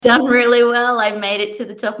done really well. I made it to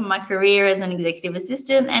the top of my career as an executive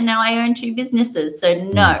assistant, and now I own 2 businesses. So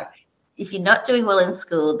no, if you're not doing well in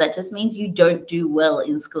school, that just means you don't do well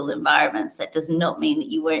in school environments. That does not mean that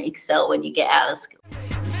you won't excel when you get out of school.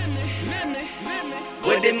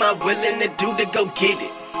 What am I willing to do to go get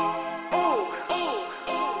it?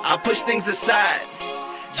 I push things aside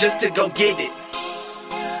just to go get it.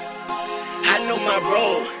 I know my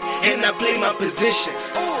role and I play my position.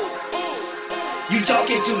 You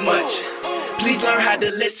talking too much. Please learn how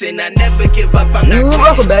to listen. I never give up. I'm not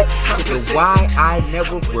Welcome back to the Why I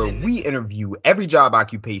Never, where we interview every job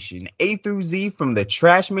occupation, A through Z, from the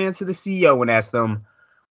trash man to the CEO, and ask them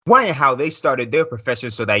why and how they started their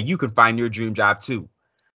profession so that you can find your dream job too.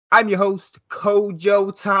 I'm your host,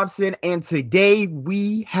 Kojo Thompson, and today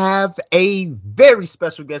we have a very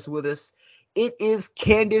special guest with us. It is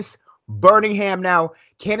Candice Burningham. Now,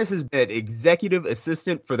 Candice has been an executive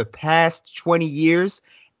assistant for the past 20 years,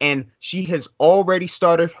 and she has already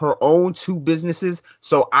started her own 2 businesses.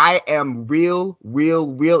 So I am real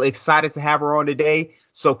excited to have her on today.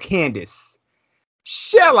 So Candice,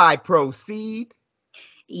 shall I proceed?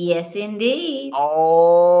 Yes, indeed.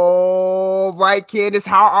 All right, Candice,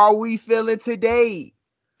 how are we feeling today?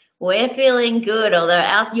 We're feeling good,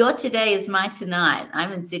 although your today is my tonight.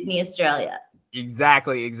 I'm in Sydney, Australia.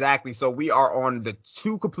 Exactly. So we are on the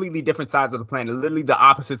 2 completely different sides of the planet, literally the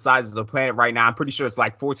opposite sides of the planet right now. I'm pretty sure it's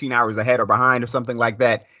like 14 hours ahead or behind or something like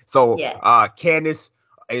that. So Candice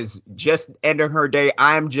is just ending her day.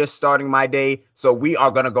 I'm just starting my day. So we are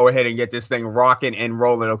going to go ahead and get this thing rocking and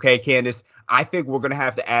rolling. Okay, Candice, I think we're going to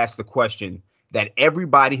have to ask the question that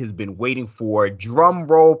everybody has been waiting for. Drum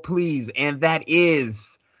roll, please. And that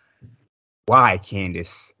is, why,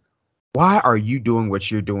 Candice? Why are you doing what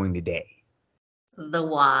you're doing today? The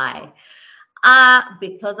why.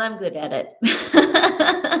 Because I'm good at it.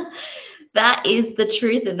 That is the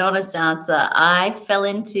truth and honest answer. I fell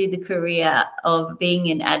into the career of being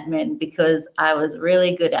in admin because I was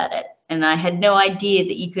really good at it. And I had no idea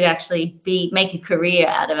that you could actually make a career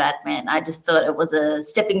out of admin. I just thought it was a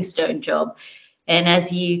stepping stone job. And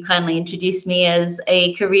as you kindly introduced me as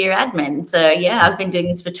a career admin. So yeah, I've been doing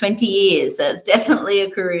this for 20 years. So it's definitely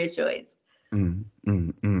a career choice.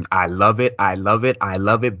 I love it.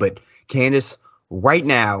 But Candice, right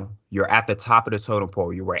now, you're at the top of the totem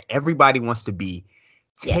pole. You're where everybody wants to be.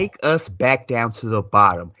 Take us back down to the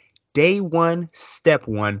bottom. Day 1, step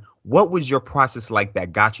 1. What was your process like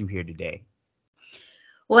that got you here today?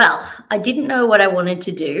 Well, I didn't know what I wanted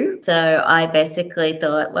to do. So I basically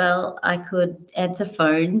thought, well, I could answer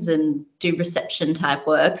phones and do reception type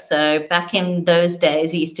work. So back in those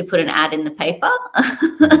days, I used to put an ad in the paper.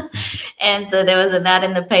 And so there was an ad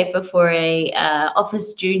in the paper for a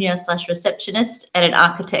office junior / receptionist at an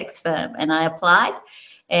architect's firm. And I applied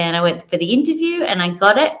and I went for the interview and I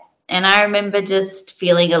got it. And I remember just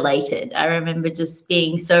feeling elated. I remember just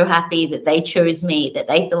being so happy that they chose me, that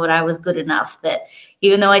they thought I was good enough, that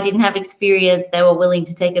even though I didn't have experience, they were willing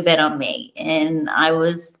to take a bet on me. And I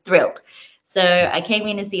was thrilled. So I came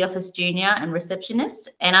in as the office junior and receptionist,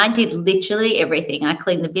 and I did literally everything. I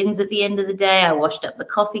cleaned the bins at the end of the day. I washed up the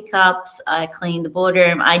coffee cups. I cleaned the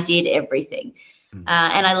boardroom. I did everything.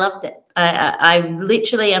 And I loved it. I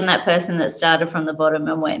literally am that person that started from the bottom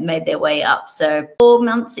and made their way up. So 4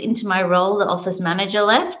 months into my role, the office manager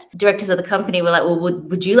left. Directors of the company were like, well,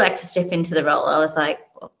 would you like to step into the role? I was like,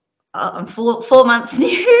 I'm 4 months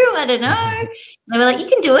new. I don't know. They were like, you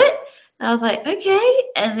can do it. I was like, okay.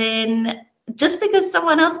 And then just because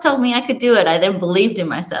someone else told me I could do it, I then believed in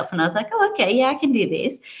myself. And I was like, oh, okay, yeah, I can do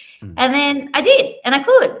this. And then I did, and I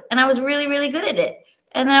could. And I was really, really good at it.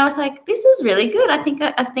 And then I was like, this is really good. I think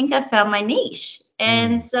I found my niche.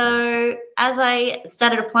 And so as I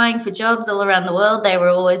started applying for jobs all around the world, they were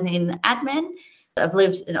always in admin. I've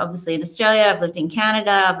lived obviously in Australia. I've lived in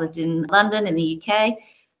Canada. I've lived in London, in the UK.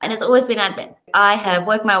 And it's always been admin. I have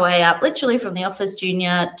worked my way up literally from the office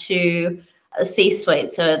junior to a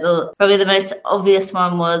C-suite. So probably the most obvious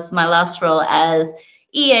one was my last role as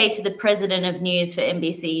EA to the president of news for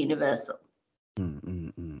NBC Universal.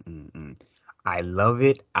 I love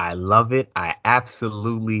it. I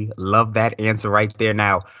absolutely love that answer right there.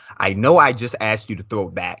 Now, I know I just asked you to throw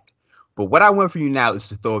it back, but what I want from you now is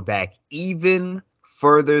to throw it back even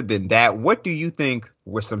further than that. What do you think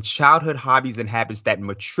were some childhood hobbies and habits that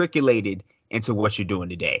matriculated into what you're doing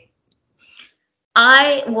today?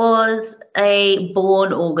 I was a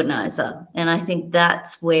born organizer, and I think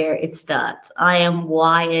that's where it starts. I am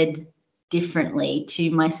wired differently to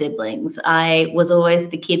my siblings. I was always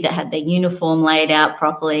the kid that had their uniform laid out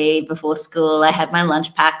properly before school. I had my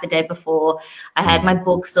lunch packed the day before. I had my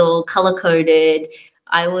books all color coded.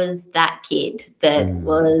 I was that kid that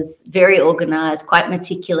was very organized, quite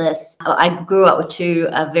meticulous. I grew up with two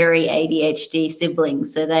very ADHD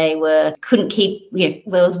siblings, so they couldn't keep, there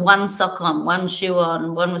was one sock on, one shoe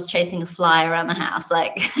on, one was chasing a fly around the house.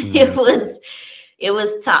 Like it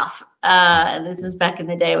was tough. And this is back in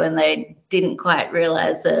the day when they didn't quite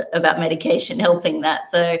realize about medication helping that.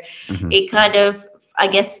 So it kind of, I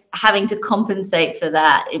guess, having to compensate for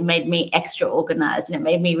that, it made me extra organized, and it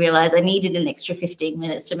made me realize I needed an extra 15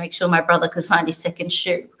 minutes to make sure my brother could find his second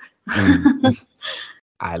shoe.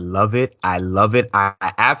 I love it. I love it. I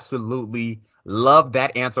absolutely love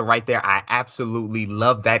that answer right there. I absolutely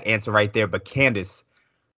love that answer right there. But Candice,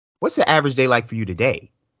 what's the average day like for you today?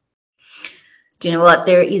 Do you know what?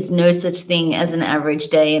 There is no such thing as an average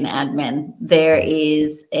day in admin. There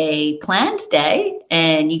is a planned day,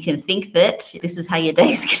 and you can think that this is how your day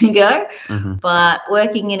is going to go. But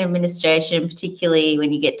working in administration, particularly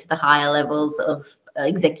when you get to the higher levels of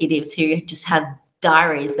executives who just have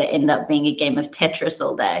diaries that end up being a game of Tetris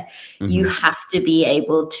all day, you have to be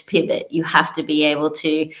able to pivot. You have to be able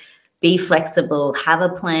to be flexible, have a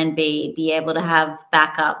plan B, be able to have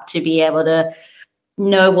backup, to be able to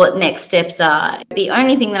know what next steps are. The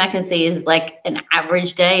only thing that I can see is like an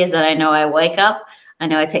average day is that I know I wake up, I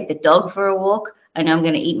know I take the dog for a walk, I know I'm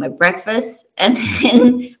going to eat my breakfast, and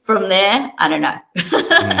then from there, I don't know.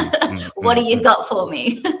 What do you got for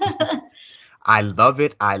me? I love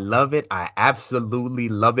it. I love it. I absolutely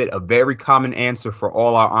love it. A very common answer for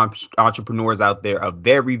all our entrepreneurs out there. A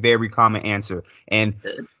very, very common answer. And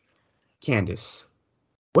Candice,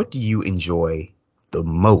 what do you enjoy the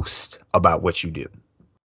most about what you do?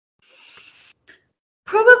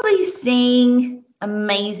 Probably seeing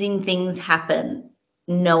amazing things happen,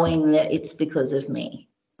 knowing that it's because of me.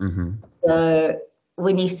 So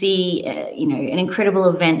when you see, an incredible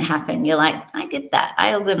event happen, you're like, I did that,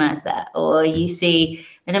 I organized that. Or you see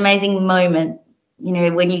an amazing moment,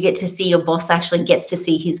 when you get to see your boss actually gets to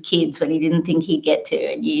see his kids when he didn't think he'd get to,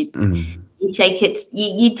 and you take it,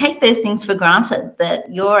 you take those things for granted,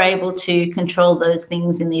 that you're able to control those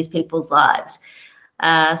things in these people's lives.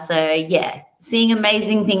 So yeah, seeing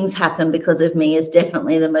amazing things happen because of me is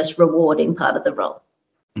definitely the most rewarding part of the role.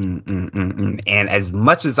 And as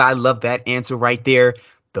much as I love that answer right there,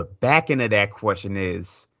 the back end of that question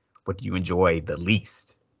is, what do you enjoy the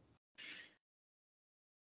least?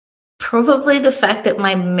 Probably the fact that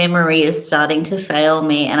my memory is starting to fail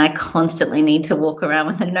me, and I constantly need to walk around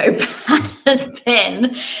with a notepad and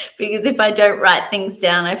pen, because if I don't write things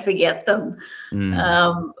down, I forget them.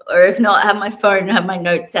 Or if not, have my phone, have my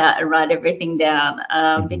notes out and write everything down,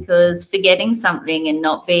 because forgetting something and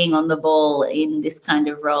not being on the ball in this kind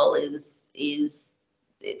of role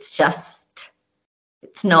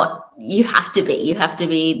it's not, you have to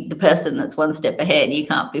be the person that's one step ahead. You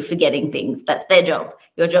can't be forgetting things. That's their job.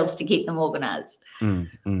 Your job's to keep them organized. I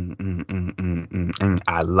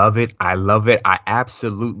love it. I love it. I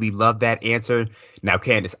absolutely love that answer. Now,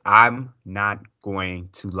 Candice, I'm not going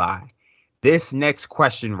to lie. This next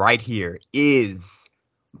question right here is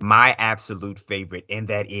my absolute favorite, and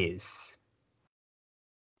that is,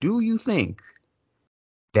 do you think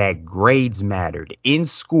that grades mattered in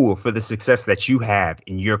school for the success that you have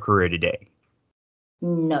in your career today?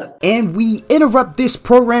 No. And we interrupt this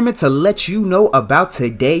programming to let you know about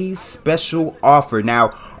today's special offer. Now,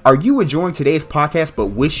 are you enjoying today's podcast but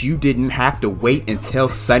wish you didn't have to wait until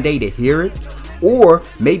Sunday to hear it? Or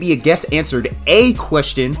maybe a guest answered a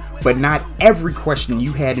question, but not every question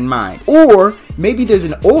you had in mind. Or maybe there's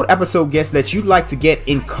an old episode guest that you'd like to get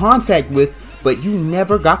in contact with, but you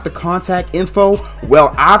never got the contact info.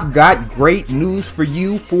 Well, I've got great news for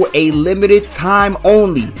you. For a limited time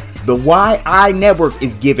only, the YI Network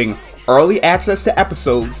is giving early access to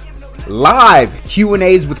episodes, live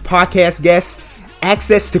Q&As with podcast guests,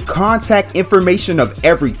 access to contact information of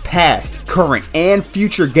every past, current, and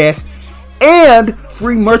future guest, and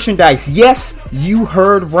free merchandise. Yes, you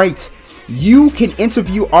heard right. You can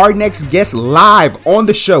interview our next guest live on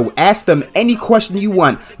the show. Ask them any question you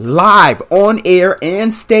want live on air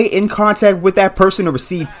and stay in contact with that person to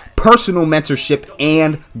receive personal mentorship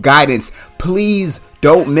and guidance. Please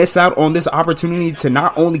don't miss out on this opportunity to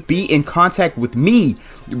not only be in contact with me,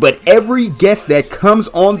 but every guest that comes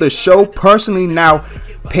on the show personally. Now,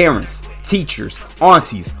 parents, teachers,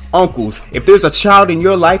 aunties, uncles, if there's a child in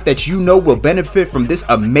your life that you know will benefit from this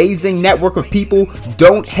amazing network of people,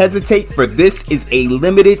 don't hesitate, for this is a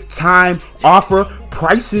limited time offer.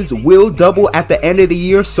 Prices will double at the end of the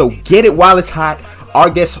year, so get it while it's hot. Our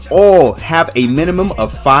guests all have a minimum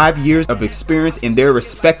of 5 years of experience in their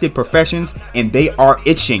respected professions, and they are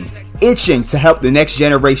itching to help the next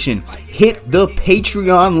generation. Hit the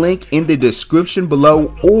Patreon link in the description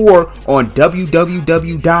below or on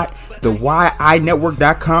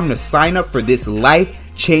www.theyinetwork.com to sign up for this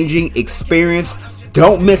life-changing experience.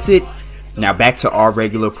 Don't miss it. Now back to our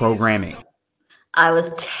regular programming. I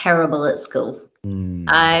was terrible at school.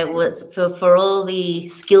 I was, for all the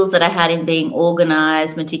skills that I had in being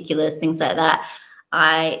organized, meticulous, things like that,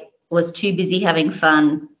 I was too busy having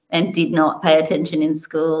fun and did not pay attention in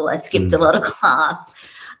school. I skipped a lot of class.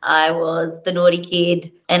 I was the naughty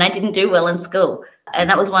kid and I didn't do well in school. And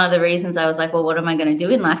that was one of the reasons I was like, well, what am I going to do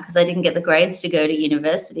in life? Because I didn't get the grades to go to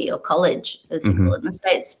university or college, as you call it in the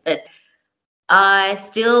States. But I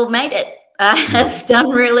still made it. I have done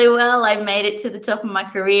really well. I made it to the top of my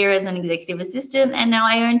career as an executive assistant, and now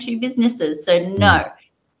I own 2 businesses. So no,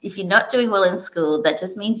 if you're not doing well in school, that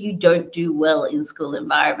just means you don't do well in school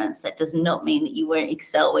environments. That does not mean that you won't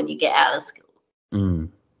excel when you get out of school.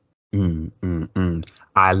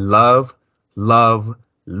 I love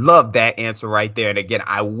that answer right there. And again,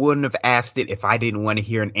 I wouldn't have asked it if I didn't want to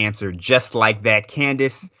hear an answer just like that.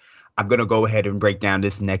 Candice, I'm going to go ahead and break down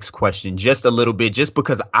this next question just a little bit, just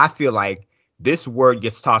because I feel like this word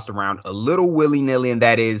gets tossed around a little willy-nilly, and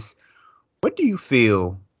that is, what do you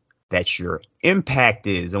feel that your impact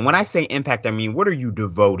is? And when I say impact, I mean, what are you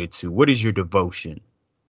devoted to? What is your devotion?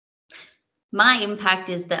 My impact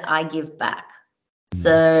is that I give back.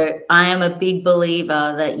 So I am a big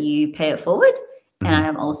believer that you pay it forward. And I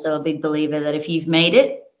am also a big believer that if you've made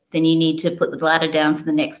it, then you need to put the ladder down for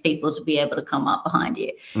the next people to be able to come up behind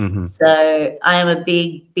you. So I am a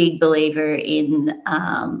big believer in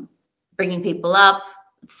bringing people up,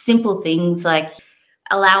 simple things like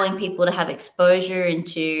allowing people to have exposure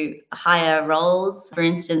into higher roles. For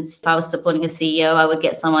instance, if I was supporting a CEO, I would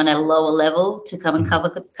get someone at a lower level to come and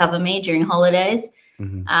cover me during holidays.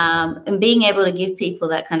 And being able to give people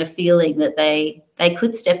that kind of feeling that they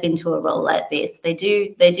could step into a role like this. They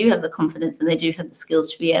do have the confidence and they do have the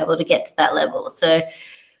skills to be able to get to that level. So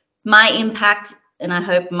my impact, and I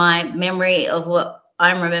hope my memory of what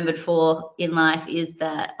I'm remembered for in life, is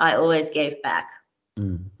that I always gave back.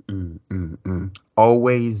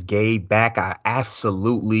 Always gave back. I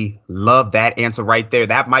absolutely love that answer right there.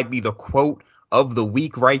 That might be the quote of the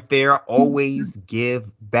week right there. Always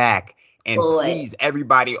give back. And please,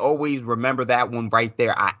 everybody, always remember that one right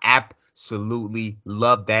there. I absolutely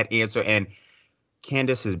love that answer. And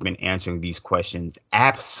Candice has been answering these questions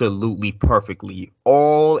absolutely perfectly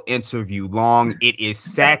all interview long. It is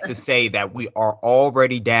sad to say that we are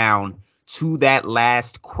already down to that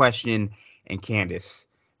last question. And Candice,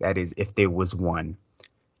 that is, if there was one,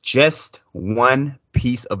 just one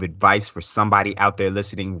piece of advice for somebody out there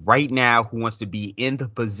listening right now who wants to be in the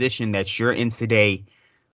position that you're in today,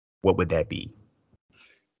 what would that be?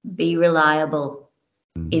 Be reliable.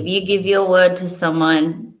 If you give your word to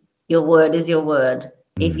someone, your word is your word.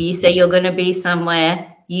 If you say you're going to be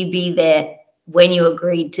somewhere, you be there when you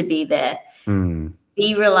agreed to be there.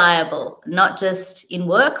 Be reliable, not just in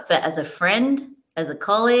work, but as a friend, as a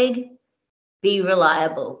colleague. Be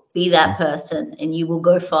reliable. Be that person, and you will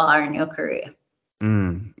go far in your career.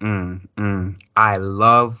 I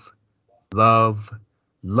love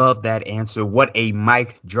that answer. What a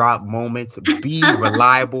mic drop moment. Be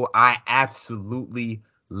reliable. I absolutely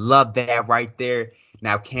love that right there.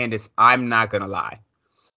 Now, Candice, I'm not going to lie.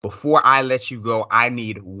 Before I let you go, I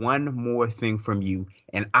need one more thing from you.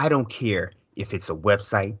 And I don't care if it's a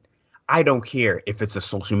website. I don't care if it's a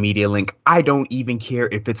social media link. I don't even care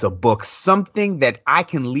if it's a book. Something that I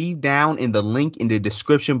can leave down in the link in the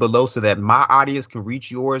description below so that my audience can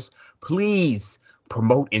reach yours. Please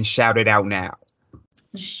promote and shout it out now.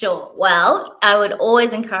 Sure. Well, I would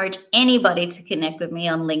always encourage anybody to connect with me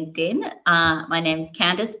on LinkedIn. My name is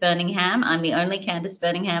Candice Burningham. I'm the only Candice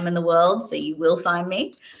Burningham in the world, so you will find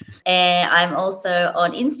me. And I'm also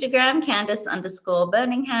on Instagram,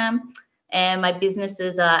 Candice_Burningham. And my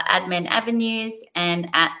businesses are Admin Avenues and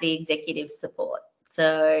At the Executive Support.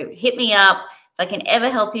 So hit me up. If I can ever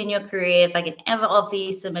help you in your career, if I can ever offer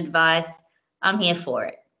you some advice, I'm here for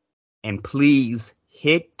it. And please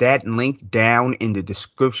hit that link down in the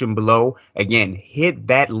description below. Again, hit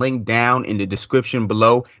that link down in the description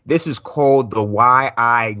below. This is called the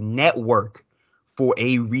YI Network for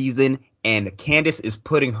a reason. And Candice is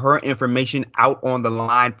putting her information out on the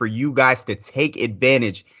line for you guys to take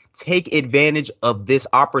advantage. Take advantage of this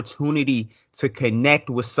opportunity to connect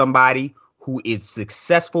with somebody who is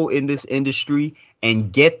successful in this industry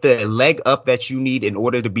and get the leg up that you need in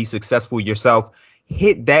order to be successful yourself.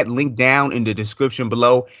 Hit that link down in the description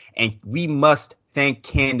below, and we must thank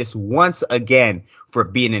Candice once again for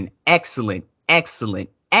being an excellent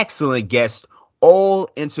guest all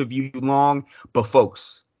interview long. But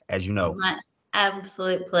folks, as you know, My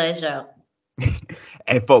absolute pleasure.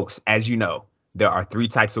 and folks, as you know, there are 3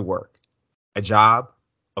 types of work: a job,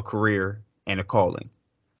 a career, and a calling.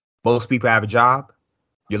 Most people have a job.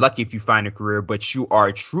 You're lucky if you find a career, but you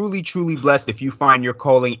are truly blessed if you find your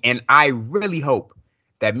calling. And I really hope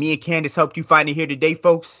that me and Candice helped you find it here today,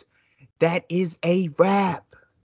 folks. That is a wrap.